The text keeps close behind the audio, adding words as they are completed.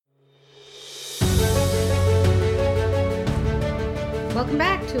Welcome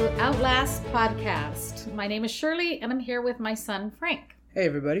back to Outlast Podcast. My name is Shirley, and I'm here with my son, Frank. Hey,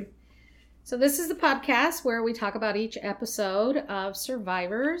 everybody. So this is the podcast where we talk about each episode of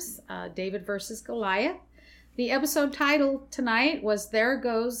Survivors, David versus Goliath. The episode title tonight was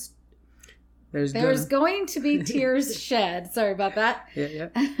There's Going to Be Tears Shed. Sorry about that.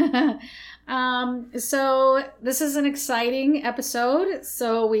 Yeah. So this is an exciting episode.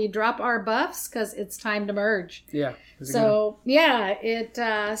 So we drop our buffs because it's time to merge. Yeah.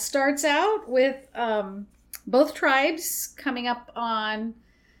 It starts out with both tribes coming up on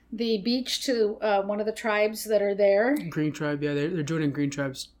the beach to one of the tribes that are there. Green Tribe, yeah. They're joining Green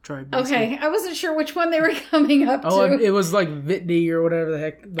Tribe's tribe. Basically. Okay. I wasn't sure which one they were coming up to. Oh, it was like Vitney or whatever the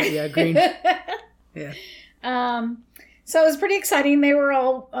heck. But yeah, Green. Yeah. So it was pretty exciting. They were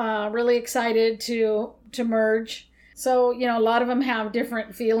all really excited to merge. So, a lot of them have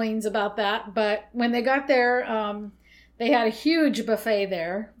different feelings about that. But when they got there, they had a huge buffet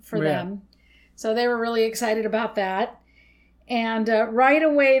there for them. So they were really excited about that. And right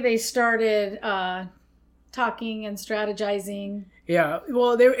away they started talking and strategizing. Yeah.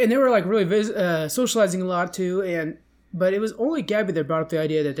 Well, they were like really socializing a lot too. But it was only Gabby that brought up the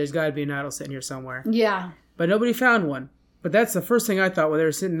idea that there's got to be an idol sitting here somewhere. Yeah. But nobody found one. But that's the first thing I thought when they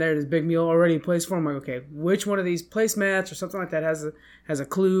were sitting there, this big meal already in place for them. Like, okay, which one of these placemats or something like that has a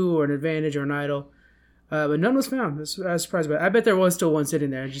clue or an advantage or an idol? But none was found. I was surprised by it. I bet there was still one sitting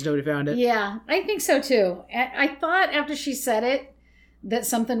there, just nobody found it. Yeah, I think so too. I thought after she said it that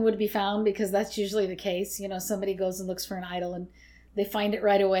something would be found because that's usually the case. Somebody goes and looks for an idol and they find it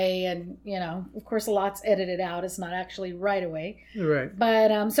right away. And, of course, a lot's edited out. It's not actually right away. Right.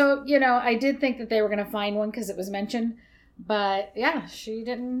 But I did think that they were going to find one because it was mentioned. But, yeah, she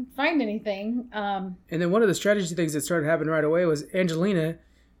didn't find anything. And then one of the strategy things that started happening right away was Angelina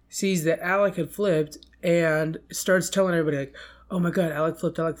sees that Alec had flipped and starts telling everybody, like, oh, my God, Alec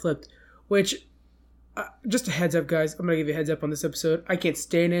flipped. Which, just a heads up, guys. I'm going to give you a heads up on this episode. I can't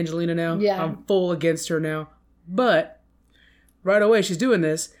stand Angelina now. Yeah. I'm full against her now. But right away, she's doing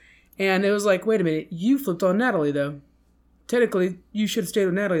this. And it was like, wait a minute. You flipped on Natalie, though. Technically, you should have stayed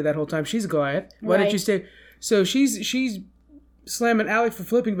with Natalie that whole time. She's a Goliath. Why didn't you stay? So she's slamming Alec for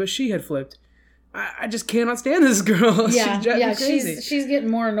flipping, but she had flipped. I just cannot stand this girl. Yeah, she's getting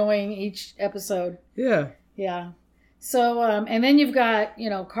more annoying each episode. Yeah. Yeah. So, and then you've got,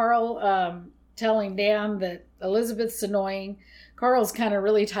 Carl telling Dan that Elizabeth's annoying. Carl's kind of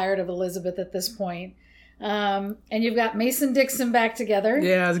really tired of Elizabeth at this point. And you've got Mason Dixon back together.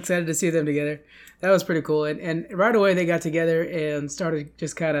 Yeah, I was excited to see them together. That was pretty cool. And right away they got together and started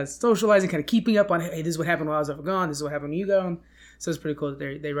just kind of socializing, kind of keeping up on, hey, this is what happened while I was gone. This is what happened when you gone. So it's pretty cool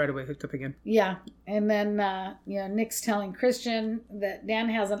that they right away hooked up again. Yeah. And then, Nick's telling Christian that Dan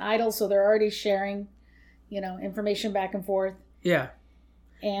has an idol, so they're already sharing, information back and forth. Yeah.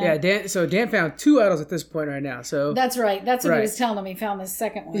 And Dan found two idols at this point right now. So that's right. That's what he was telling him. He found the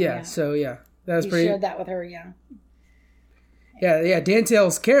second one. Yeah. So, yeah. That was he shared that with her, yeah. Yeah. Dan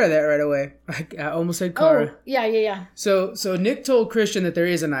tells Kara that right away. I almost said Kara. Oh, yeah. So Nick told Christian that there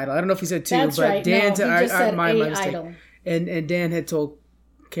is an idol. I don't know if he said two, that's but right. Dan no, he just said my mistake. idol. And Dan had told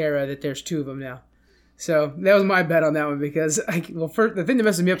Kara that there's two of them now. So that was my bet on that one because, first, the thing that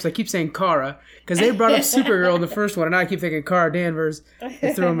messes me up is I keep saying Kara because they brought up Supergirl in the first one, and I keep thinking Kara Danvers.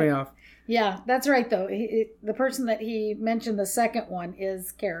 It's throwing me off. Yeah, that's right, though. The person that he mentioned the second one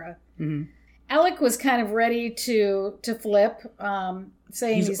is Kara. Mm-hmm. Alec was kind of ready to flip,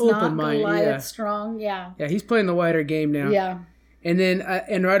 saying he's not Goliath strong. Yeah. Yeah, he's playing the wider game now. Yeah. And then,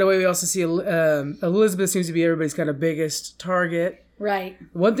 and right away we also see Elizabeth seems to be everybody's kind of biggest target. Right.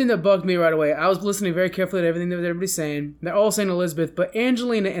 One thing that bugged me right away, I was listening very carefully to everything that everybody's saying. They're all saying Elizabeth, but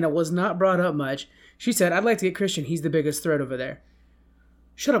Angelina, and it was not brought up much, she said, I'd like to get Christian. He's the biggest threat over there.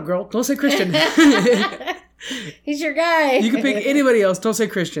 Shut up, girl. Don't say Christian. He's your guy. You can pick anybody else. Don't say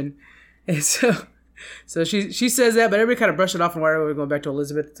Christian. And so she says that, but everybody kind of brushed it off and we're going back to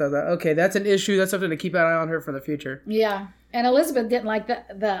Elizabeth. So I thought, okay, that's an issue. That's something to keep an eye on her for the future. Yeah. And Elizabeth didn't like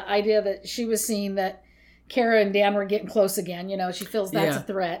the idea that she was seeing that Kara and Dan were getting close again. She feels that's a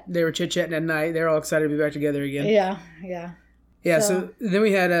threat. They were chit-chatting at night. They're all excited to be back together again. Yeah. Yeah, so then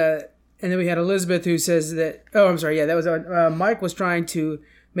we had Elizabeth who says that, that was Mike was trying to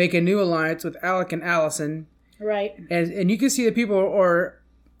make a new alliance with Alec and Allison. Right. And you can see that people are,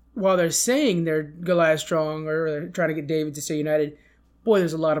 while they're saying they're Goliath strong or they're trying to get David to stay united, boy,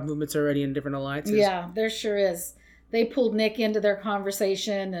 there's a lot of movements already in different alliances. Yeah, there sure is. They pulled Nick into their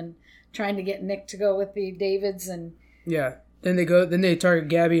conversation and trying to get Nick to go with the Davids and yeah. Then they target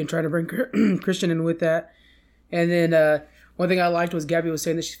Gabby and try to bring Christian in with that. And then one thing I liked was Gabby was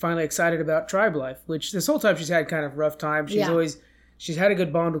saying that she's finally excited about tribe life, which this whole time she's had kind of rough time. She's she's had a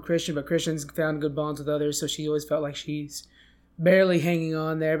good bond with Christian, but Christian's found good bonds with others, so she always felt like she's barely hanging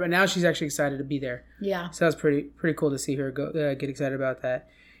on there. But now she's actually excited to be there. Yeah. So that's pretty cool to see her get excited about that.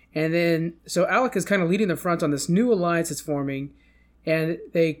 And then, so Alec is kind of leading the front on this new alliance that's forming, and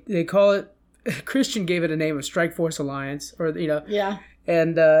they call it, Christian gave it a name of Strike Force Alliance, or, you know. Yeah.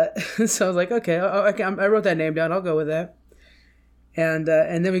 And so I was like, okay, I wrote that name down. I'll go with that. And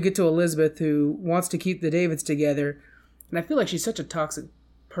then we get to Elizabeth, who wants to keep the Davids together. And I feel like she's such a toxic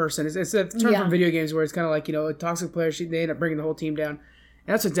person. It's a term from video games where it's kind of like, you know, a toxic player, they end up bringing the whole team down. And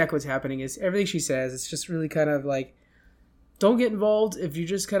that's exactly what's happening. Is everything she says, it's just really kind of like, don't get involved. If you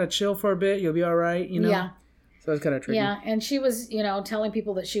just kind of chill for a bit, you'll be all right, you know? Yeah. So it's kind of tricky. Yeah, and she was, you know, telling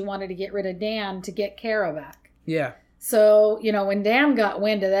people that she wanted to get rid of Dan to get Kara back. Yeah. So, you know, when Dan got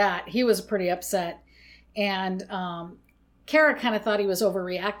wind of that, he was pretty upset. And Kara kind of thought he was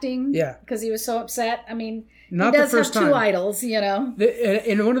overreacting. Yeah. Because he was so upset. I mean, not he does the first have two time. idols, you know?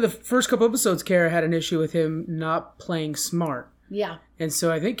 In one of the first couple episodes, Kara had an issue with him not playing smart. Yeah. And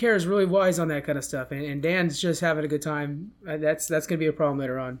so I think Kara's really wise on that kind of stuff. And Dan's just having a good time. That's going to be a problem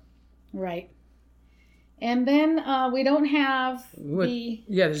later on. Right. And then we don't have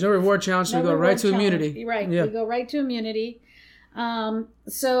Yeah, there's no reward challenge, so we go right to immunity. Right, yeah. We go right to immunity.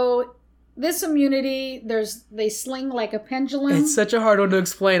 So this immunity, they sling like a pendulum. It's such a hard one to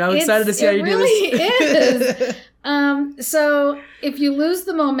explain. I'm excited to see how you do this. It really is. So if you lose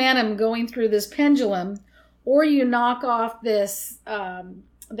the momentum going through this pendulum, or you knock off this,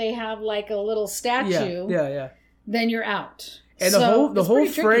 they have like a little statue. Yeah. Then you're out. And so the whole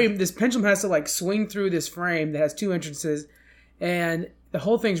frame, tricky. this pendulum has to like swing through this frame that has two entrances, and the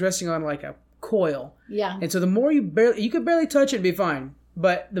whole thing's resting on like a coil. Yeah. And so the more you could barely touch it and be fine,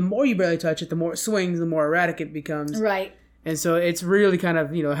 but the more you barely touch it, the more it swings, the more erratic it becomes. Right. And so it's really kind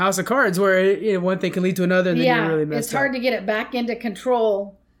of, you know, House of Cards where one thing can lead to another, and then you're really messed up. It's hard to get it back into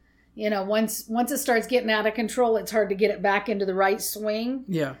control. You know, once it starts getting out of control, it's hard to get it back into the right swing.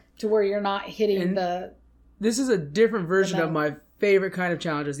 Yeah. To where you're not hitting the. This is a different version of my favorite kind of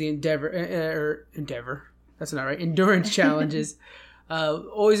challenges, the Endeavor. That's not right. Endurance challenges.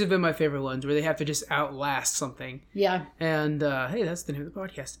 Always have been my favorite ones, where they have to just outlast something. Yeah. And hey, that's the name of the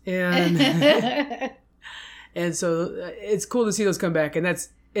podcast. And and so it's cool to see those come back, and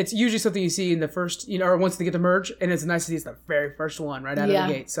it's usually something you see in the first, you know, or once they get to merge, and it's nice to see it's the very first one right out of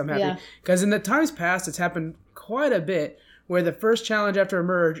the gate. So I'm happy because in the times past, it's happened quite a bit. Where the first challenge after a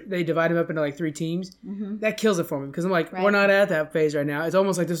merge, they divide them up into like 3 teams. Mm-hmm. That kills it for me because I'm like, we're not at that phase right now. It's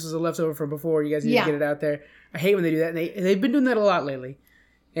almost like this was a leftover from before. You guys need to get it out there. I hate when they do that. And they've been doing that a lot lately.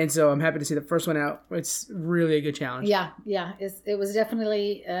 And so I'm happy to see the first one out. It's really a good challenge. Yeah. It was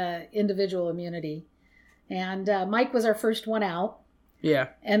definitely individual immunity. And Mike was our first one out. Yeah.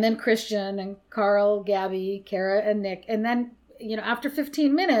 And then Christian and Carl, Gabby, Kara, and Nick. And then, you know, after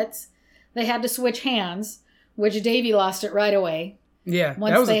 15 minutes, they had to switch hands. Which Davey lost it right away. Yeah.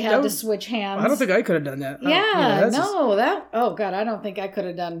 Once they had to switch hands. I don't think I could have done that. Oh God, I don't think I could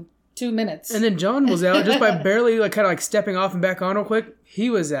have done 2 minutes. And then John was out just by barely kind of stepping off and back on real quick. He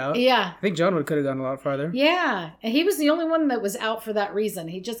was out. Yeah. I think John could have gone a lot farther. Yeah. And he was the only one that was out for that reason.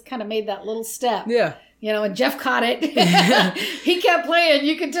 He just kind of made that little step. Yeah. You know, and Jeff caught it. He kept playing.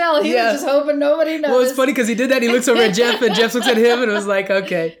 You could tell he was just hoping nobody noticed. Well, it's funny because he did that. He looks over at Jeff, and Jeff looks at him, and it was like,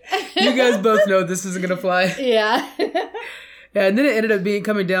 okay, you guys both know this isn't going to fly. Yeah. Yeah, and then it ended up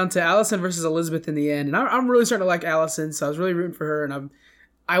coming down to Allison versus Elizabeth in the end. And I'm really starting to like Allison, so I was really rooting for her. And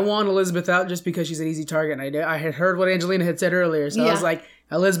I want Elizabeth out just because she's an easy target. And I had heard what Angelina had said earlier, so I was like,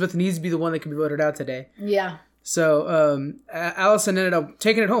 Elizabeth needs to be the one that can be voted out today. Yeah. So Allison ended up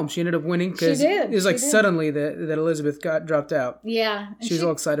taking it home. She ended up winning because it was like suddenly that Elizabeth got dropped out. Yeah. She was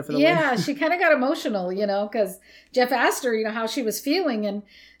all excited for the win. Yeah, she kind of got emotional, you know, because Jeff asked her, you know, how she was feeling. And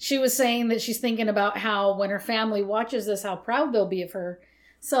she was saying that she's thinking about how when her family watches this, how proud they'll be of her.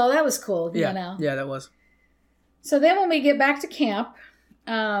 So that was cool, you know. Yeah, that was. So then when we get back to camp,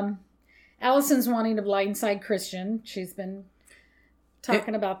 Allison's wanting to blindside Christian. She's been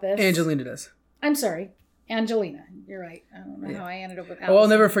talking about this. Angelina does. I'm sorry. Angelina, you're right. I don't know how I ended up with Allison. Well, I'll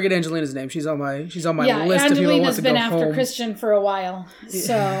never forget Angelina's name. She's on my list of people who want Angelina's to been go after home. Christian for a while,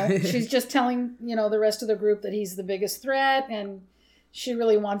 so she's just telling the rest of the group that he's the biggest threat, and she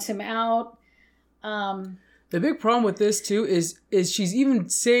really wants him out. The big problem with this too is she's even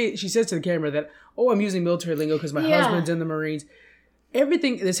she says to the camera that I'm using military lingo because my husband's in the Marines.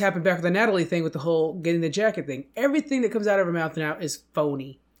 Everything that's happened back with the Natalie thing with the whole getting the jacket thing. Everything that comes out of her mouth now is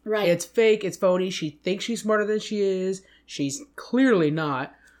phony. Right. It's fake. It's phony. She thinks she's smarter than she is. She's clearly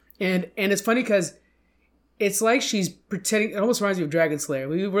not. And it's funny because it's like she's pretending. It almost reminds me of Dragon Slayer.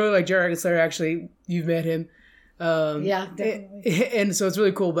 We really like Dragon Slayer. Actually, you've met him. Yeah, definitely. And so it's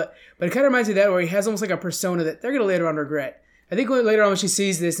really cool. But it kind of reminds me of that where he has almost like a persona that they're going to later on regret. I think later on when she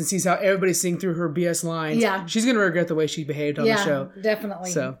sees this and sees how everybody's seeing through her BS lines, she's going to regret the way she behaved on the show.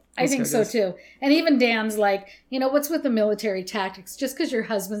 Definitely. So I think so too. And even Dan's like, what's with the military tactics? Just because your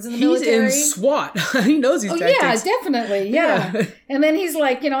husband's in the military? He's in SWAT. He knows these tactics. Yeah, definitely. Yeah. And then he's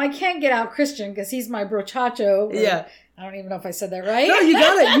like, I can't get out Christian because he's my brochacho. Yeah. I don't even know if I said that right. No, you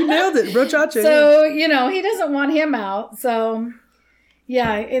got it. You nailed it. Brochacho. So, he doesn't want him out. So,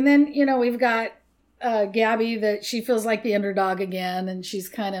 yeah. And then, we've got Gabby that she feels like the underdog again, and she's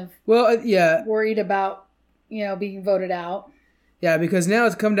kind of worried about being voted out. Yeah, because now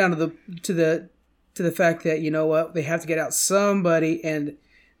it's come down to the fact that they have to get out somebody, and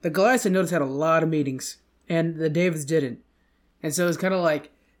the Goliaths I noticed had a lot of meetings, and the Davids didn't, and so it's kind of like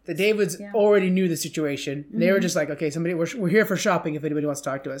the Davids already knew the situation. Mm-hmm. They were just like, okay, we're here for shopping if anybody wants to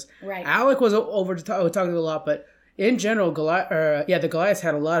talk to us. Right. Alec was over to talking to a lot, but. In general, the Goliaths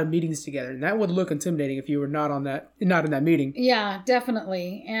had a lot of meetings together, and that would look intimidating if you were not in that meeting. Yeah,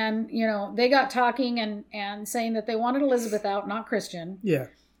 definitely. And they got talking and saying that they wanted Elizabeth out, not Christian. Yeah.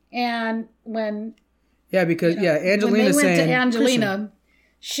 And when Angelina when they went saying to Angelina, Christian.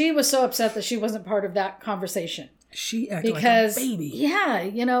 She was so upset that she wasn't part of that conversation. She acted like a baby. Yeah,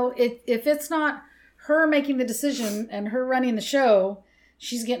 if it's not her making the decision and her running the show,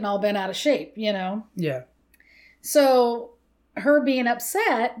 she's getting all bent out of shape. Yeah. So her being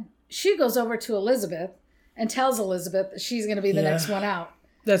upset, she goes over to Elizabeth and tells Elizabeth that she's going to be the next one out.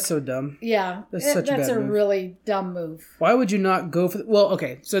 That's so dumb. Yeah. That's a really dumb move. Why would you not go for... Well,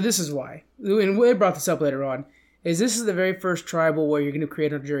 okay, so this is why. And we brought this up later on. This is the very first tribal where you're going to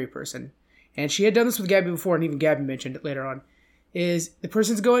create a jury person. And she had done this with Gabby before, and even Gabby mentioned it later on. Is the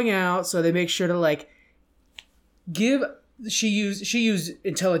person's going out, so they make sure to give... She used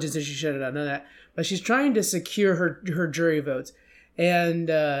intelligence and she should have done none of that. But she's trying to secure her jury votes. And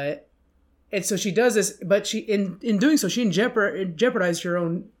so she does this, but she in doing so, she jeopardized her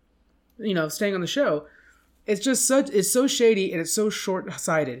own, staying on the show. It's so shady and it's so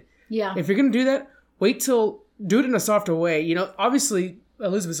short-sighted. Yeah. If you're going to do that, do it in a softer way. Obviously,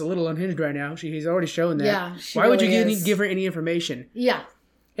 Elizabeth's a little unhinged right now. He's already shown that. Yeah, Why would you give her any information? Yeah.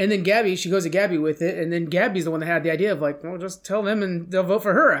 And then she goes to Gabby with it, and then Gabby's the one that had the idea of just tell them and they'll vote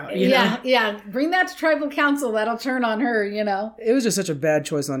for her out. Yeah. Bring that to tribal council. That'll turn on her, It was just such a bad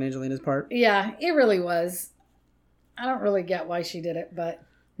choice on Angelina's part. Yeah, it really was. I don't really get why she did it, but...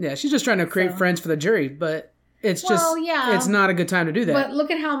 Yeah, she's just trying to create friends for the jury, but it's it's not a good time to do that. But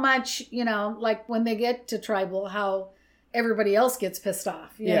look at how much, when they get to tribal, how everybody else gets pissed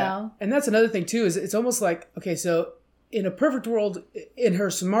off, you know? And that's another thing, too, is it's almost like, okay, so... In a perfect world, in her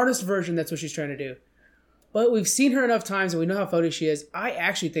smartest version, that's what she's trying to do. But we've seen her enough times and we know how phony she is. I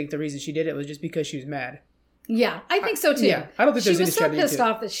actually think the reason she did it was just because she was mad. Yeah, I think so too. Yeah, I don't think there's any strategy. She was so pissed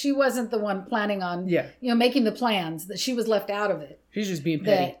off that she wasn't the one planning on, making the plans, that she was left out of it. She's just being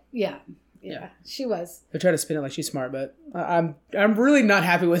petty. Yeah, she was. They try to spin it like she's smart, but I'm really not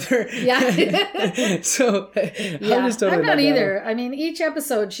happy with her. Yeah. So I'm just totally I'm not either. I mean, each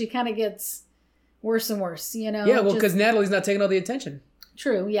episode she kind of gets worse and worse, Yeah, well, because Natalie's not taking all the attention.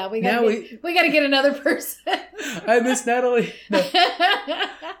 True. Yeah, we got to get another person. I miss Natalie. No.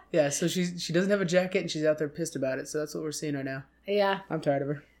 Yeah, so she doesn't have a jacket and she's out there pissed about it. So that's what we're seeing right now. Yeah, I'm tired of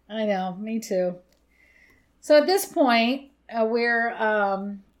her. I know. Me too. So at this point, we're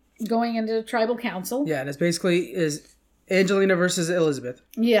going into tribal council. Yeah, and it's basically is Angelina versus Elizabeth.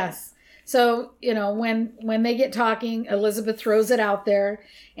 Yes. So, when they get talking, Elizabeth throws it out there.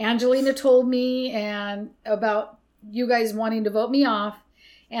 Angelina told me about you guys wanting to vote me off,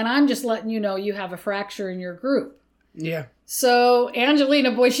 and I'm just letting you know you have a fracture in your group. Yeah. So,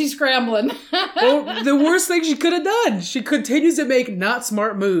 Angelina, boy, she's scrambling. Well, the worst thing she could have done. She continues to make not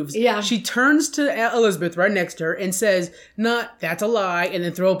smart moves. Yeah. She turns to Elizabeth right next to her and says, that's a lie, and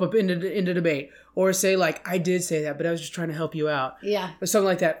then throw up into debate. Or say, I did say that, but I was just trying to help you out. Yeah. Or something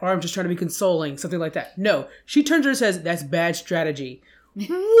like that. Or I'm just trying to be consoling. Something like that. No. She turns and says, that's bad strategy.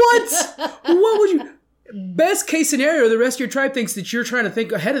 What? What would you... Best case scenario, the rest of your tribe thinks that you're trying to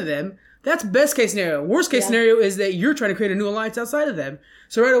think ahead of them. That's best case scenario. Worst case scenario is that you're trying to create a new alliance outside of them.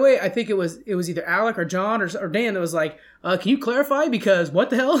 So right away, I think it was either Alec or John or Dan that was like, can you clarify? Because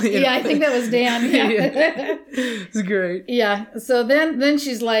what the hell? Yeah, I think that was Dan. Yeah. It's great. Yeah. So then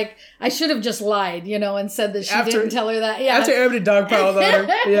she's like, I should have just lied, and said that she didn't tell her that. Yeah. After everybody dogpiled on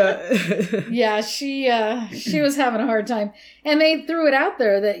her. Yeah. Yeah, she was having a hard time. And they threw it out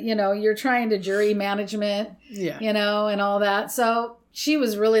there that, you're trying to jury management, and all that. So she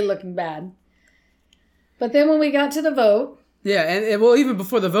was really looking bad. But then when we got to the vote, Yeah, and well, even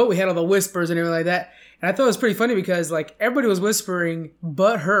before the vote, we had all the whispers and everything like that. And I thought it was pretty funny because, like, everybody was whispering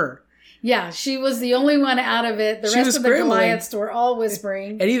but her. Yeah, she was the only one out of it. The rest of the Goliaths were all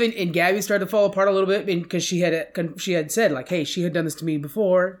whispering. And Gabby started to fall apart a little bit because she had said, like, hey, she had done this to me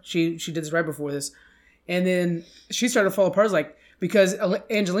before. She did this right before this. And then she started to fall apart, like, because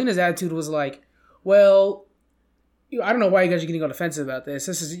Angelina's attitude was like, well, I don't know why you guys are getting on offensive about this.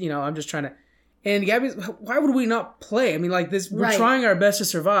 This is, I'm just trying to... And Gabby's, why would we not play? I mean, like this, we're trying our best to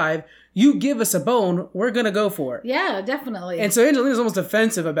survive. You give us a bone, we're going to go for it. Yeah, definitely. And so Angelina's almost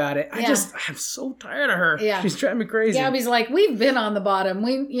offensive about it. I'm so tired of her. Yeah. She's driving me crazy. Gabby's like, we've been on the bottom.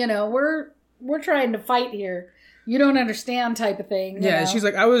 We're trying to fight here. You don't understand type of thing. Yeah, she's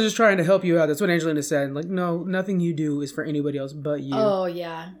like, I was just trying to help you out. That's what Angelina said. Like, no, nothing you do is for anybody else but you. Oh,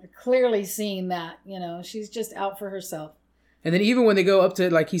 yeah. Clearly seeing that, she's just out for herself. And then even when they go up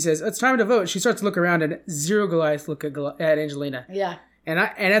to, like he says, it's time to vote, she starts to look around and zero Goliaths look at Angelina. Yeah. And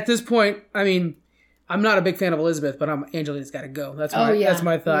at this point, I mean, I'm not a big fan of Elizabeth, but Angelina's got to go. That's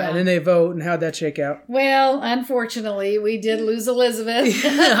my thought. Yeah. And then they vote, and how'd that shake out? Well, unfortunately, we did lose Elizabeth.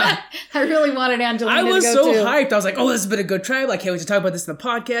 I really wanted Angelina to go, I was so hyped. I was like, oh, this has been a good trial. I can't wait to talk about this in the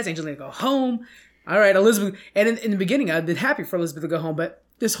podcast. Angelina go home. All right, Elizabeth. And in the beginning, I'd been happy for Elizabeth to go home, but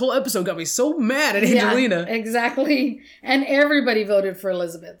this whole episode got me so mad at Angelina. Yeah, exactly. And everybody voted for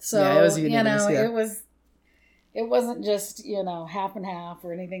Elizabeth. So, it was unanimous, it wasn't just, half and half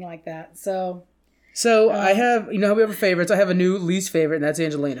or anything like that. So I have, we have our favorites. I have a new least favorite, and that's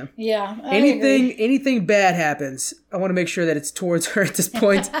Angelina. Yeah. Anything bad happens, I want to make sure that it's towards her at this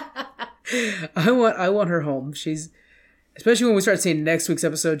point. I want her home. She's, especially when we start seeing next week's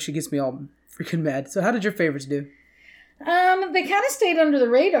episode, she gets me all freaking mad. So how did your favorites do? They kind of stayed under the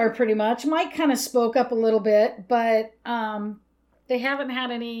radar pretty much. Mike kind of spoke up a little bit, but they haven't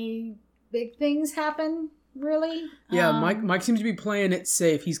had any big things happen, really. Yeah, Mike seems to be playing it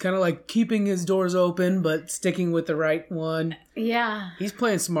safe. He's kind of like keeping his doors open, but sticking with the right one. Yeah. He's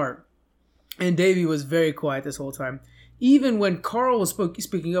playing smart. And Davey was very quiet this whole time. Even when Carl was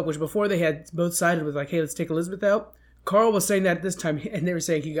speaking up, which before they had both sided with like, hey, let's take Elizabeth out. Carl was saying that this time, and they were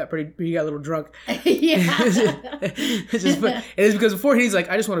saying he got a little drunk. Yeah. It's because before he's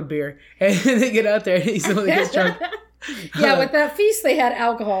like, I just want a beer. And they get out there and he's the one that gets drunk. Yeah, with that feast they had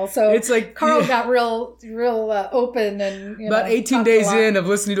alcohol, so it's like Carl got real open and about 18 days in of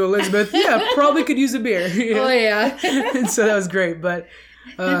listening to Elizabeth. Yeah, probably could use a beer. Oh yeah, and so that was great. But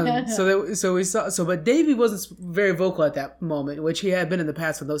but Davey wasn't very vocal at that moment, which he had been in the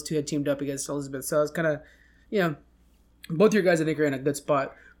past when those two had teamed up against Elizabeth. So I was kind of, both your guys I think are in a good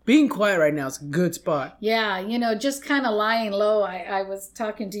spot. Being quiet right now is a good spot. Yeah, just kind of lying low. I was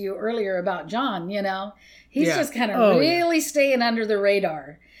talking to you earlier about John, He's just kind of really staying under the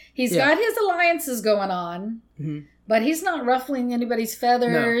radar. He's got his alliances going on, but he's not ruffling anybody's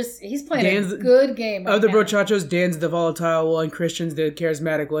feathers. No. He's playing a good game right now. Of the brochachos, Dan's the volatile one, Christian's the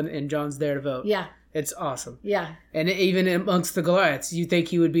charismatic one, and John's there to vote. Yeah. It's awesome. Yeah. And even amongst the Goliaths, you think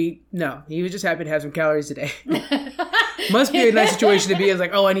he would be... No, he was just happy to have some calories today. Must be a nice situation to be in. It's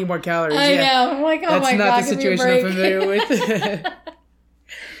like, oh, I need more calories. I know. I'm like, oh that's my God, not the situation I'm familiar with.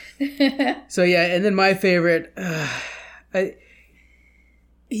 So, yeah, and then my favorite...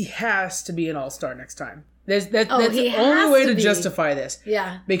 he has to be an all-star next time. That's the only way to justify this.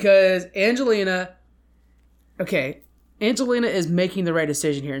 Yeah. Because Angelina... Okay, Angelina is making the right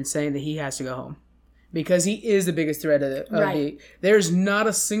decision here and saying that he has to go home. Because he is the biggest threat of the... There's not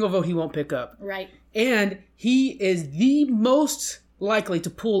a single vote he won't pick up. Right. And he is the most likely to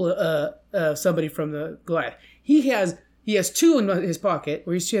pull somebody from the Goliath. He has two in his pocket,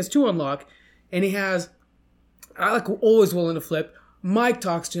 or he has two on lock, and he has Alec always willing to flip. Mike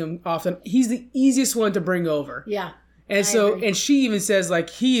talks to him often. He's the easiest one to bring over. Yeah. And and she even says, like,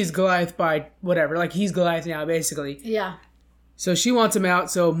 he is Goliath by whatever. Like, he's Goliath now, basically. Yeah. So she wants him out.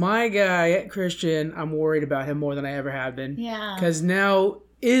 So my guy, Christian, I'm worried about him more than I ever have been. Yeah. Because now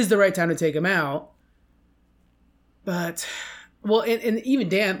is the right time to take him out. But, well, and even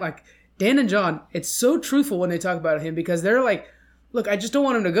Dan and John, it's so truthful when they talk about him because they're like, look, I just don't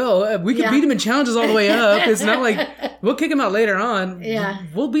want him to go. We can beat him in challenges all the way up. It's not like we'll kick him out later on. Yeah.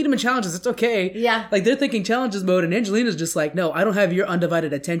 We'll beat him in challenges. It's okay. Yeah. Like they're thinking challenges mode and Angelina's just like, no, I don't have your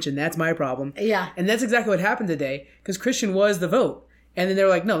undivided attention. That's my problem. Yeah. And that's exactly what happened today because Christian was the vote. And then they were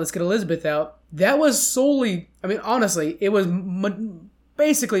like, no, let's get Elizabeth out. That was solely, I mean, honestly, it was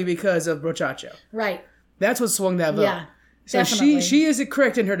basically because of Brochacho. Right. That's what swung that vote. Yeah. So definitely. she is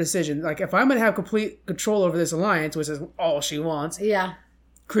correct in her decision. Like, if I'm going to have complete control over this alliance, which is all she wants, yeah,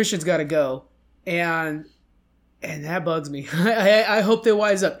 Christian's got to go. And And that bugs me. I hope they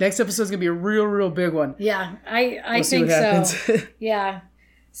wise up. Next episode's going to be a real big one. Yeah, I think so. Yeah.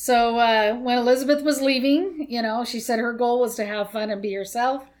 So when Elizabeth was leaving, she said her goal was to have fun and be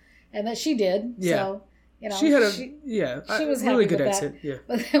herself, and that she did. Yeah. So, she had she was really good exit. Yeah.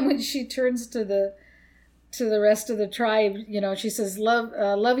 But then when she turns to the rest of the tribe, she says,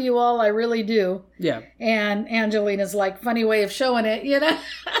 love you all, I really do. Yeah. And Angelina's like, funny way of showing it,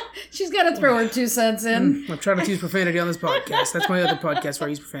 She's got to throw her 2 cents in. I'm trying not to use profanity on this podcast. That's my other podcast where I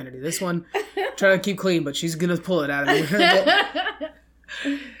use profanity. This one, I'm trying to keep clean, but she's going to pull it out of me.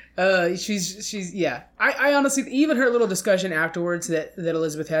 She's yeah. I honestly, even her little discussion afterwards that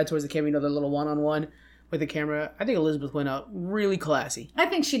Elizabeth had towards the camera, the little one-on-one with the camera, I think Elizabeth went out really classy. I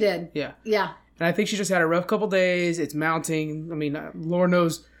think she did. Yeah. Yeah. And I think she just had a rough couple days. It's mounting. I mean, Lord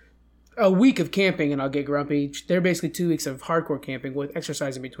knows, a week of camping and I'll get grumpy. They're basically 2 weeks of hardcore camping with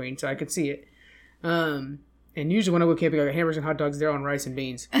exercise in between, so I could see it. And usually when I go camping, I got hamburgers and hot dogs. They're on rice and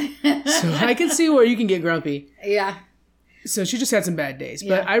beans. So I can see where you can get grumpy. Yeah. So she just had some bad days.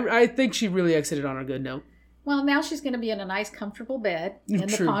 But I think she really exited on a good note. Well, now she's going to be in a nice, comfortable bed in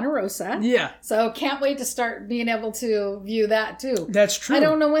the Ponderosa. Yeah. So can't wait to start being able to view that, too. That's true. I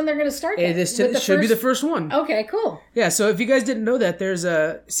don't know when they're going to start that. It should be the first one. Okay, cool. Yeah, so if you guys didn't know that, there's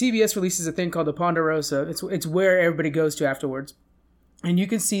CBS releases a thing called the Ponderosa. It's where everybody goes to afterwards. And you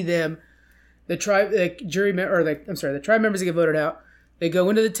can see them, the tribe members that get voted out, they go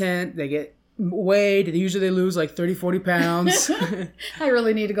into the tent, they get weighed, and usually they lose like 30, 40 pounds. I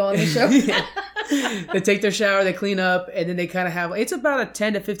really need to go on the show. Yeah. They take their shower, they clean up, and then they kind of have, it's about a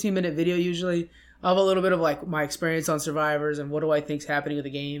 10 to 15 minute video usually of a little bit of like my experience on Survivors and what do I think's happening with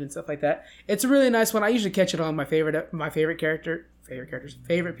the game and stuff like that. It's a really nice one. I usually catch it on my favorite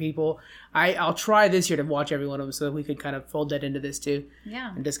people. I'll try this year to watch every one of them so that we could kind of fold that into this too.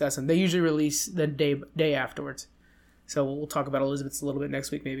 Yeah. And discuss them. They usually release the day afterwards. So we'll talk about Elizabeth's a little bit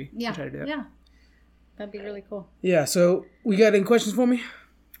next week maybe. Yeah. We'll try to do that. Yeah. That'd be really cool. Yeah, so we got any questions for me?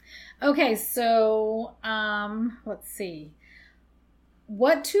 Okay, so let's see.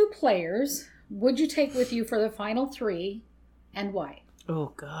 What 2 players would you take with you for the final 3 and why?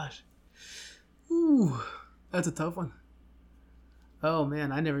 Oh, gosh. Ooh, that's a tough one. Oh,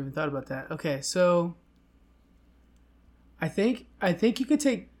 man, I never even thought about that. Okay, so I think you could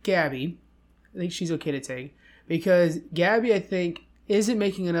take Gabby. I think she's okay to take. Because Gabby, I think, isn't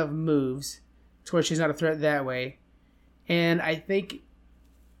making enough moves to where she's not a threat that way. And I think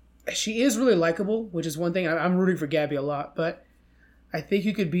she is really likable, which is one thing. I'm rooting for Gabby a lot, but I think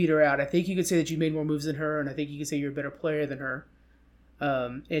you could beat her out. I think you could say that you made more moves than her, and I think you could say you're a better player than her.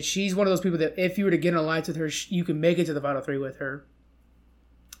 And she's one of those people that if you were to get in an alliance with her, you can make it to the final 3 with her.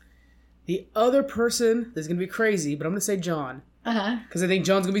 The other person that's going to be crazy, but I'm going to say John. Because I think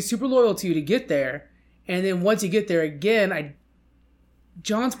John's going to be super loyal to you to get there. And then once you get there again,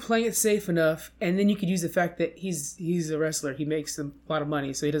 John's playing it safe enough, and then you could use the fact that he's a wrestler. He makes a lot of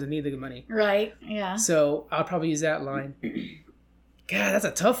money, so he doesn't need the money. Right, yeah. So I'll probably use that line. God, that's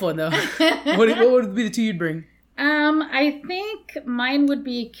a tough one, though. What would be the 2 you'd bring? I think mine would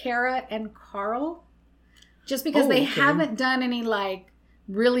be Kara and Carl. Just because they haven't done any,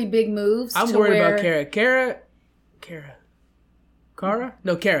 really big moves. I'm worried about Kara. Kara?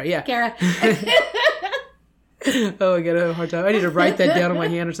 No, Kara, yeah. Kara. Oh, I got a hard time. I need to write that down on my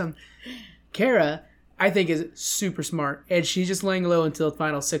hand or something. Kara, I think, is super smart. And she's just laying low until the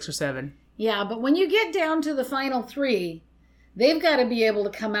final 6 or 7. Yeah, but when you get down to the final 3, they've got to be able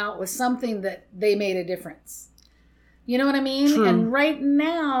to come out with something that they made a difference. You know what I mean? True. And right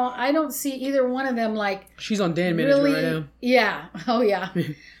now, I don't see either one of them she's on Dan Manager right now. Yeah. Oh, yeah.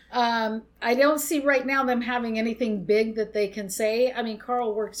 I don't see right now them having anything big that they can say. I mean,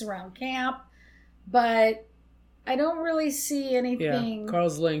 Carl works around camp, but I don't really see anything. Yeah,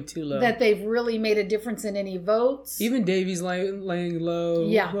 Carl's laying too low. That they've really made a difference in any votes. Even Davey's laying low.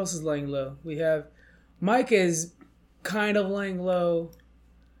 Yeah. Who else is laying low? We have Mike is kind of laying low.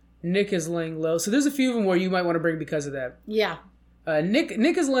 Nick is laying low. So there's a few of them where you might want to bring because of that. Yeah. Nick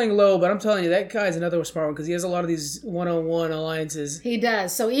is laying low, but I'm telling you, that guy's another smart one because he has a lot of these one-on-one alliances. He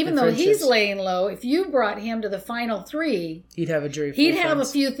does. So even though he's laying low, if you brought him to the final 3, he'd have a jury. He'd have a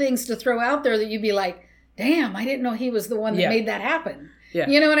few things to throw out there that you'd be like, damn, I didn't know he was the one that made that happen. Yeah.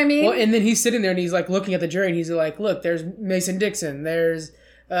 You know what I mean? Well, and then he's sitting there and he's looking at the jury and he's like, look, there's Mason Dixon. There's,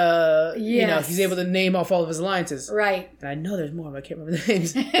 he's able to name off all of his alliances. Right. And I know there's more, but I can't remember the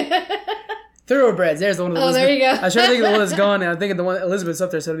names. Thoroughbreds. There's the one. Oh, there you go. I was trying to think of the one that's gone, and I'm thinking the one Elizabeth's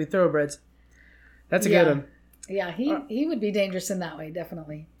up there, so it'll be Thoroughbreds. That's a good one. Yeah, he would be dangerous in that way,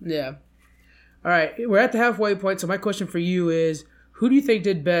 definitely. Yeah. All right, we're at the halfway point, so my question for you is, who do you think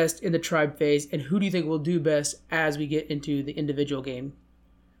did best in the tribe phase, and who do you think will do best as we get into the individual game?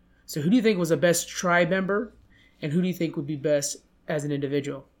 So who do you think was the best tribe member, and who do you think would be best as an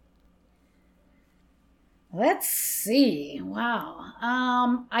individual? Let's see. Wow.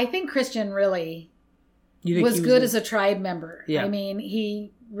 I think Christian really was good as a tribe member. Yeah. I mean,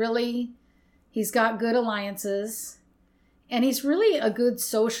 he's got good alliances, and he's really a good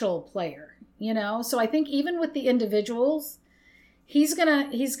social player, you know? So I think even with the individuals, he's gonna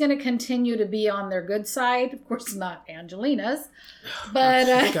continue to be on their good side. Of course, not Angelina's,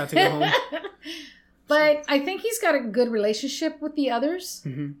 but She's got to go home. but I think he's got a good relationship with the others.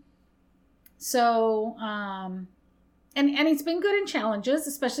 Mm-hmm. So, and he's been good in challenges,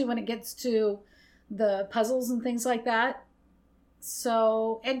 especially when it gets to the puzzles and things like that.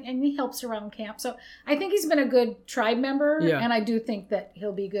 So, and he helps around camp. So I think he's been a good tribe member, and I do think that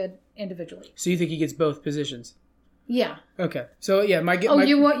he'll be good individually. So you think he gets both positions? Yeah. Okay. So yeah,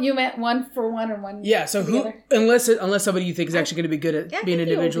 you meant one for one and one. Yeah. So who, unless somebody you think is actually going to be good at being an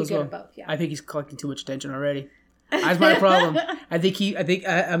individual as well. Both, yeah. I think he's collecting too much attention already. That's my problem.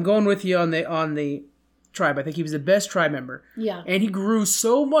 I'm going with you on the tribe. I think he was the best tribe member. Yeah. And he grew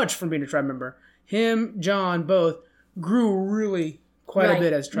so much from being a tribe member. Him, John, both grew really quite a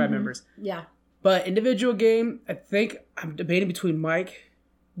bit as tribe members. Yeah. But individual game, I think I'm debating between Mike,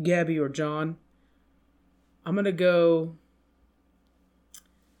 Gabby, or John. I'm going to go...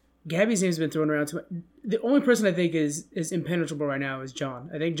 Gabby's name's been thrown around too much. The only person I think is impenetrable right now is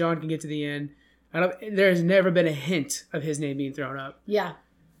John. I think John can get to the end. There's never been a hint of his name being thrown up. Yeah.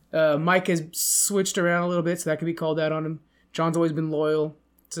 Mike has switched around a little bit, so that could be called out on him. John's always been loyal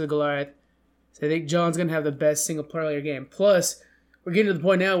to the Goliath. So I think John's going to have the best single player game. Plus, we're getting to the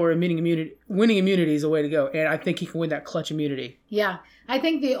point now where winning immunity is the way to go. And I think he can win that clutch immunity. Yeah. I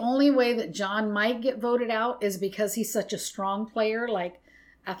think the only way that John might get voted out is because he's such a strong player, like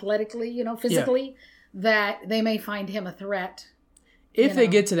athletically, physically, that they may find him a threat. If they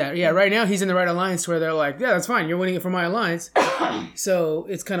get to that. Yeah, right now he's in the right alliance where they're like, yeah, that's fine. You're winning it for my alliance. So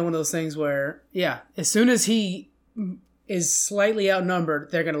it's kind of one of those things where, yeah, as soon as he is slightly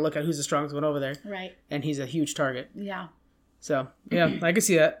outnumbered, they're going to look at who's the strongest one over there. Right. And he's a huge target. Yeah. So, yeah, I can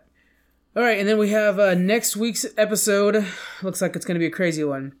see that. All right, and then we have next week's episode. Looks like it's going to be a crazy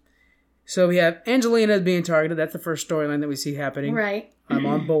one. So we have Angelina being targeted. That's the first storyline that we see happening. Right. I'm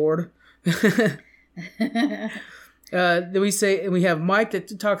on board. Then we have Mike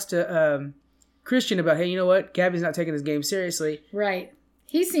that talks to Christian about, hey, you know what? Gabby's not taking this game seriously. Right.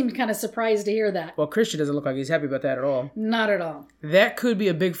 He seemed kind of surprised to hear that. Well, Christian doesn't look like he's happy about that at all. Not at all. That could be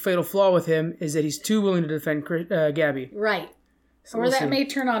a big fatal flaw with him, is that he's too willing to defend Gabby. Right. So or that may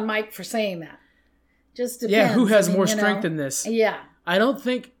turn on Mike for saying that. Just depends. Yeah, who has more strength in this? Yeah. I don't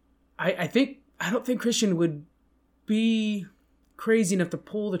think Christian would be crazy enough to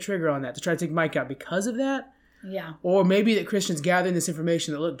pull the trigger on that, to try to take Mike out because of that. Yeah. Or maybe that Christian's gathering this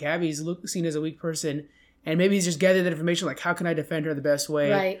information that, look, Gabby's seen as a weak person, and maybe he's just gathering that information like, how can I defend her the best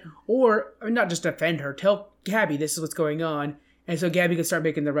way? Right. Or not just defend her, tell Gabby this is what's going on, and so Gabby can start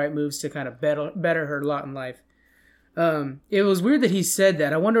making the right moves to kind of better her lot in life. It was weird that he said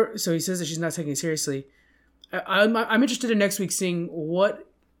that. I wonder, so he says that she's not taking it seriously. I'm interested in next week seeing what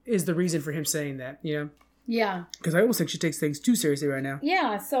is the reason for him saying that, Yeah. Because I almost think she takes things too seriously right now.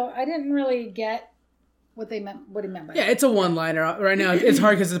 Yeah, so I didn't really get what he meant by that. Yeah, it's a one-liner. Right now, it's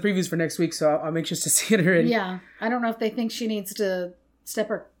hard because it's the previews for next week, so I'm anxious to see it already. Yeah, I don't know if they think she needs to step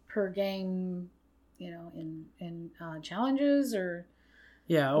her game, in challenges or...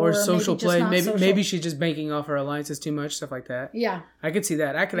 Yeah, or social play. Social. Maybe she's just banking off her alliances too much, stuff like that. Yeah. I could see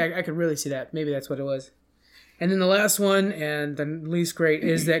that. I could really see that. Maybe that's what it was. And then the last one, and the least great,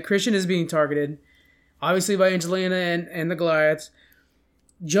 is that Christian is being targeted, obviously by Angelina and the Goliaths.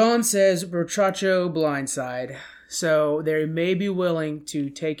 John says Brochacho blindside, so they may be willing to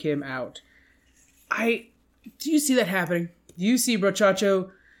take him out. Do you see that happening? Do you see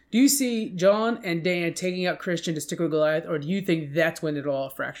Brochacho? Do you see John and Dan taking out Christian to stick with Goliath, or do you think that's when it'll all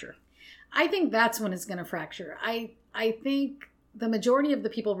fracture? I think that's when it's going to fracture. I think the majority of the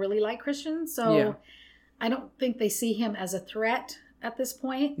people really like Christian, so yeah. I don't think they see him as a threat at this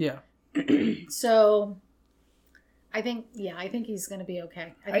point. Yeah. So I think he's going to be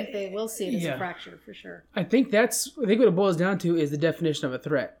okay. I think they will see it as a fracture for sure. I think what it boils down to is the definition of a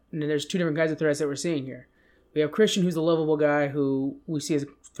threat. And there's two different kinds of threats that we're seeing here. We have Christian, who's a lovable guy who we see as a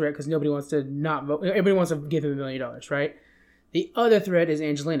threat because nobody wants to not vote. Everybody wants to give him $1 million, right? The other threat is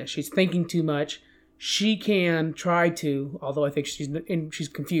Angelina. She's thinking too much. She can try to, although I think she's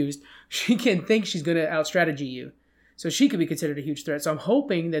confused, she can think she's going to out-strategy you. So she could be considered a huge threat. So I'm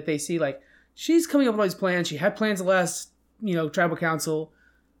hoping that they see, like, she's coming up with all these plans. She had plans the last tribal council.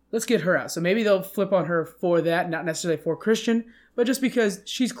 Let's get her out. So maybe they'll flip on her for that, not necessarily for Christian, but just because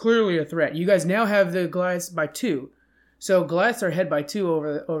she's clearly a threat. You guys now have the Goliaths by 2. So Goliaths are ahead by 2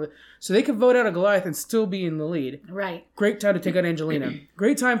 over. So they could vote out a Goliath and still be in the lead. Right. Great time to take out Angelina.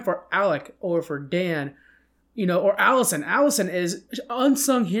 Great time for Alec or for Dan, or Allison. Allison is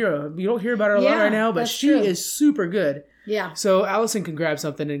unsung hero. You don't hear about her a lot right now, but she is super good. Yeah. So Allison can grab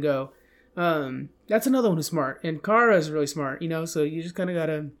something and go. That's another one who's smart. And Kara is really smart, so you just kind of got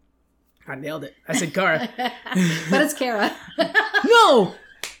to... I nailed it. I said Kara. But it's Kara. No!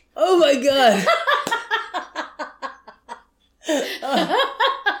 Oh my God.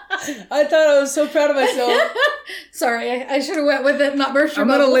 I thought I was so proud of myself. Sorry, I should have went with it, not burst your I'm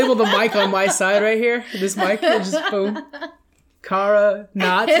going to bubble. label the mic on my side right here. This mic, just boom. Kara,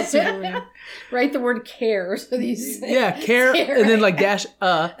 not Superman. Write the word care. So these care, and then dash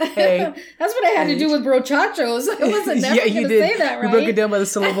hey. That's what I had to do with brochachos. I wasn't never going to say that right. You broke it down by the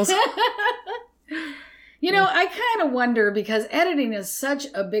syllables. I kind of wonder because editing is such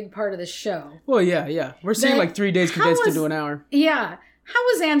a big part of the show. Well, yeah. We're seeing 3 days condensed into an hour. Yeah. How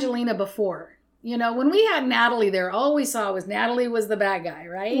was Angelina before? When we had Natalie there, all we saw was Natalie was the bad guy,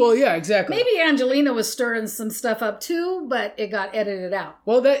 right? Well, yeah, exactly. Maybe Angelina was stirring some stuff up too, but it got edited out.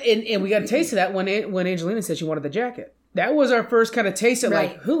 Well, and we got a taste of that when Angelina said she wanted the jacket. That was our first kind of taste of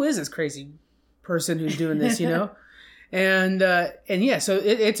who is this crazy person who's doing this, And yeah, so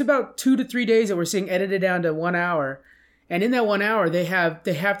it's about 2 to 3 days that we're seeing edited down to 1 hour, and in that 1 hour they have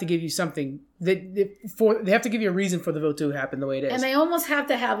to give you something they have to give you a reason for the vote to happen the way it is, and they almost have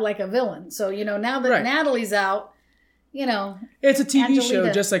to have a villain. So now that Natalie's out, it's a TV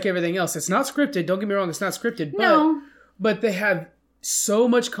show just like everything else. It's not scripted. Don't get me wrong, it's not scripted. But they have so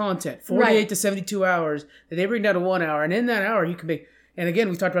much content, 48 to 72 hours that they bring down to 1 hour, and in that hour you can make. And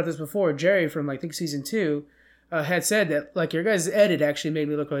again, we talked about this before. Jerry from I think season 2. Had said that your guys' edit actually made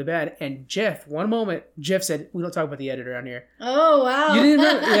me look really bad. And Jeff said, we don't talk about the edit around here. Oh, wow. You didn't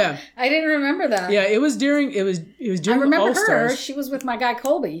remember? Yeah. I didn't remember that. Yeah, it was during I remember All-Stars. her. She was with my guy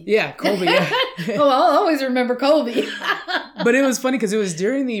Colby. Yeah, Colby, yeah. Oh, I'll always remember Colby. But it was funny because it was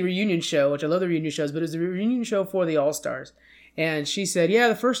during the reunion show, which I love the reunion shows, but it was the reunion show for the All-Stars. And she said,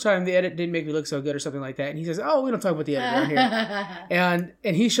 the first time the edit didn't make me look so good or something like that. And he says, we don't talk about the edit around here.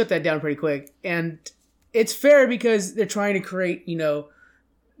 And he shut that down pretty quick. And it's fair because they're trying to create,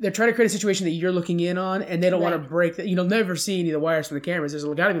 they're trying to create a situation that you're looking in on, and they don't want to break that. You'll never see any of the wires from the cameras. There's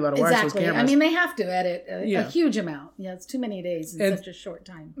got to be a lot of wires from those cameras. I mean, they have to edit a huge amount. Yeah, it's too many days in such a short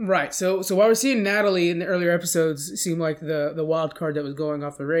time. Right. So while we're seeing Natalie in the earlier episodes seem like the wild card that was going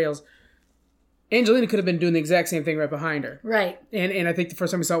off the rails, Angelina could have been doing the exact same thing right behind her. Right. And I think the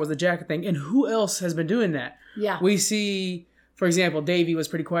first time we saw it was the jacket thing. And who else has been doing that? Yeah. We see, for example, Davey was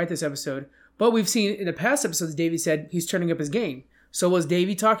pretty quiet this episode. But we've seen in the past episodes, Davey said he's turning up his game. So was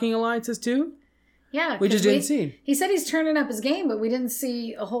Davey talking alliances too? Yeah. We just didn't see. He said he's turning up his game, but we didn't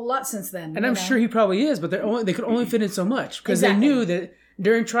see a whole lot since then. And I'm sure he probably is, but they could only fit in so much. Because they knew that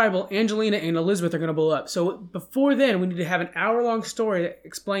during Tribal, Angelina and Elizabeth are going to blow up. So before then, we need to have an hour-long story that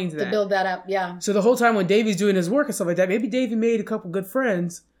explains that. To build that up, yeah. So the whole time when Davey's doing his work and stuff like that, maybe Davey made a couple good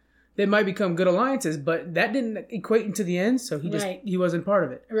friends that might become good alliances, but that didn't equate into the end, so he wasn't part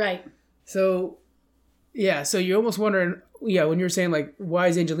of it. Right. So... yeah, so you're almost wondering, when you're saying why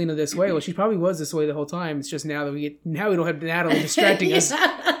is Angelina this way? Well, she probably was this way the whole time. It's just now we don't have Natalie distracting us.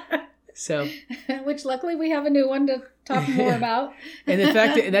 So, which luckily we have a new one to talk more about. And the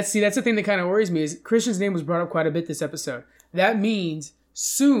fact that's the thing that kind of worries me is Christian's name was brought up quite a bit this episode. That means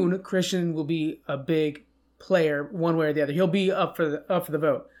soon Christian will be a big player one way or the other. He'll be up for the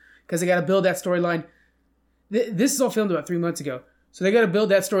vote because they got to build that storyline. This is all filmed about 3 months ago. So they got to build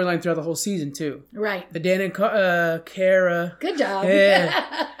that storyline throughout the whole season, too. Right. The Dan and Kara. Good job.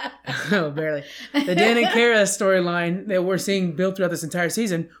 Yeah. Oh, barely. The Dan and Kara storyline that we're seeing built throughout this entire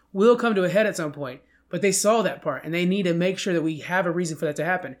season will come to a head at some point. But they saw that part, and they need to make sure that we have a reason for that to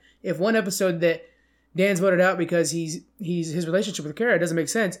happen. If one episode that Dan's voted out because his relationship with Kara doesn't make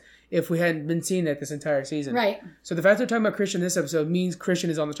sense if we hadn't been seeing that this entire season. Right. So the fact they're talking about Christian this episode means Christian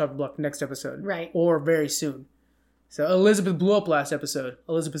is on the chopping block next episode. Right. Or very soon. So Elizabeth blew up last episode.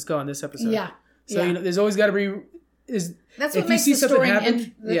 Elizabeth's gone this episode. Yeah. So there's always got to be. That's what makes the story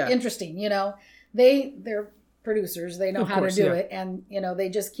interesting. They're producers. They know how to do it, and they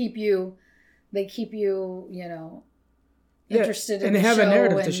just keep you. They keep you, interested in and the they have show a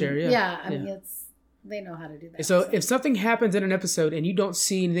narrative to share. I mean, they know how to do that. So if something happens in an episode and you don't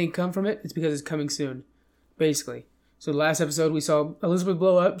see anything come from it, it's because it's coming soon, basically. So the last episode, we saw Elizabeth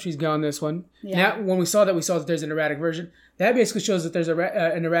blow up. She's gone this one. Yeah. Now, when we saw that there's an erratic version. That basically shows that there's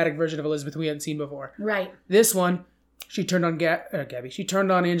an erratic version of Elizabeth we hadn't seen before. Right. This one, she turned on Gabby. She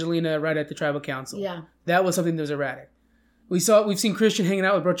turned on Angelina right at the tribal council. Yeah. That was something that was erratic. We've seen Christian hanging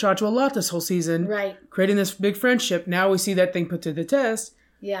out with Brochacho a lot this whole season. Right. Creating this big friendship. Now we see that thing put to the test.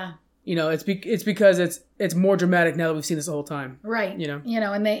 Yeah. You know, it's because it's more dramatic now that we've seen this the whole time. Right. You know,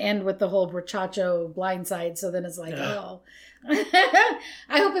 and they end with the whole Brochacho blindside. So then it's like, oh. I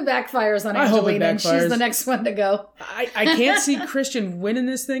hope it backfires on Angelina and she's the next one to go. I can't see Christian winning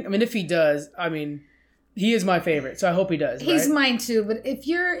this thing. I mean, if he does, I mean, he is my favorite, so I hope he does. He's mine too, but if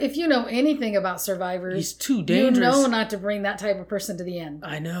you know anything about survivors, he's too dangerous. You know not to bring that type of person to the end.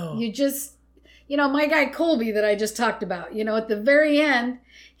 I know. You just, my guy Colby that I just talked about, at the very end,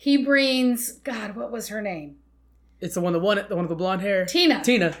 he brings, God, what was her name? It's the one with the blonde hair. Tina,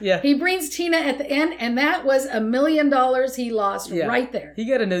 yeah. He brings Tina at the end, and that was $1 million he lost right there. He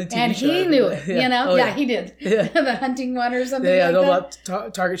got another TV and show. And he knew it, Yeah, he did. Yeah. The hunting one or something like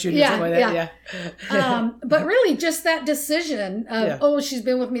that. Target shooting or something like that. Yeah. But really, just that decision of, she's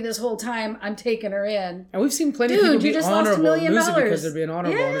been with me this whole time, I'm taking her in. And we've seen plenty of people be honorable and lose it because they're being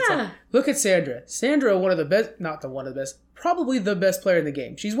honorable. Yeah. Look at Sandra. Sandra, one of the best, probably the best player in the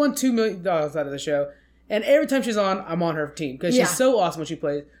game. She's won $2 million out of the show. And every time she's on, I'm on her team because she's so awesome when she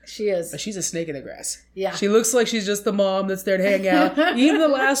plays. She is. But she's a snake in the grass. Yeah. She looks like she's just the mom that's there to hang out. Even the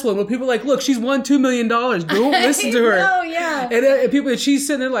last one, when people are like, look, she's won $2 million. Don't listen to her. Oh, yeah. And people, she's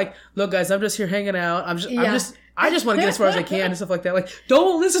sitting there like, look, guys, I'm just here hanging out. I just want to get as far as I can and stuff like that. Like,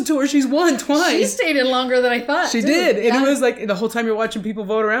 don't listen to her. She's won twice. She stayed in longer than I thought. She did. And it was like the whole time you're watching people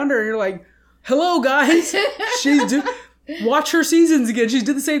vote around her and you're like, hello, guys. Watch her seasons again. She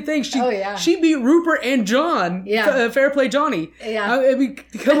did the same thing. She beat Rupert and John. Yeah. Fair Play Johnny. Yeah. I mean,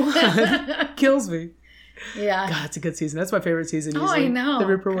 come on. Kills me. Yeah. God, it's a good season. That's my favorite season. Oh, I know. The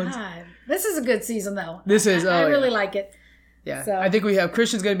Rupert ones. This is a good season, though. This is. I really like it. Yeah. So. I think we have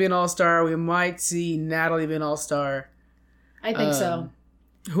Christian's going to be an all-star. We might see Natalie be an all-star. I think so.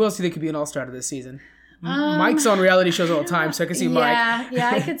 Who else do you think could be an all-star to this season? Mike's on reality shows all the time, so I can see Mike.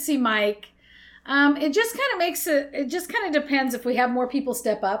 Yeah, I could see Mike. It just kind of makes it just kind of depends if we have more people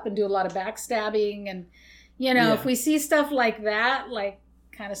step up and do a lot of backstabbing and, if we see stuff like that, like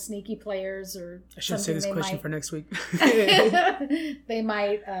kind of sneaky players or I should say this question for next week. They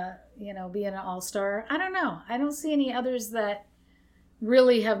might, be an all-star. I don't know. I don't see any others that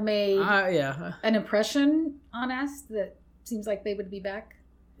really have made an impression on us that seems like they would be back.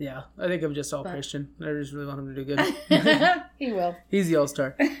 Yeah, I think I'm just Christian. I just really want him to do good. He will. He's the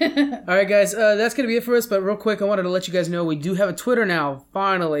all-star. All right, guys, that's going to be it for us. But real quick, I wanted to let you guys know we do have a Twitter now,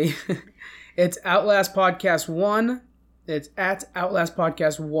 finally. It's Outlast Podcast 1. It's at Outlast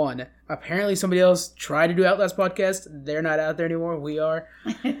Podcast 1. Apparently somebody else tried to do Outlast Podcast. They're not out there anymore. We are.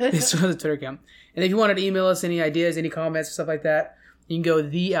 It's on the Twitter account. And if you wanted to email us any ideas, any comments, stuff like that, you can go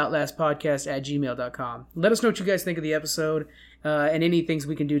theoutlastpodcast@gmail.com. Let us know what you guys think of the episode. And any things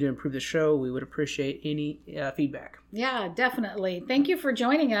we can do to improve the show. We would appreciate any feedback. Yeah, definitely. Thank you for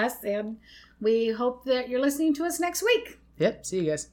joining us, and we hope that you're listening to us next week. Yep. See you guys.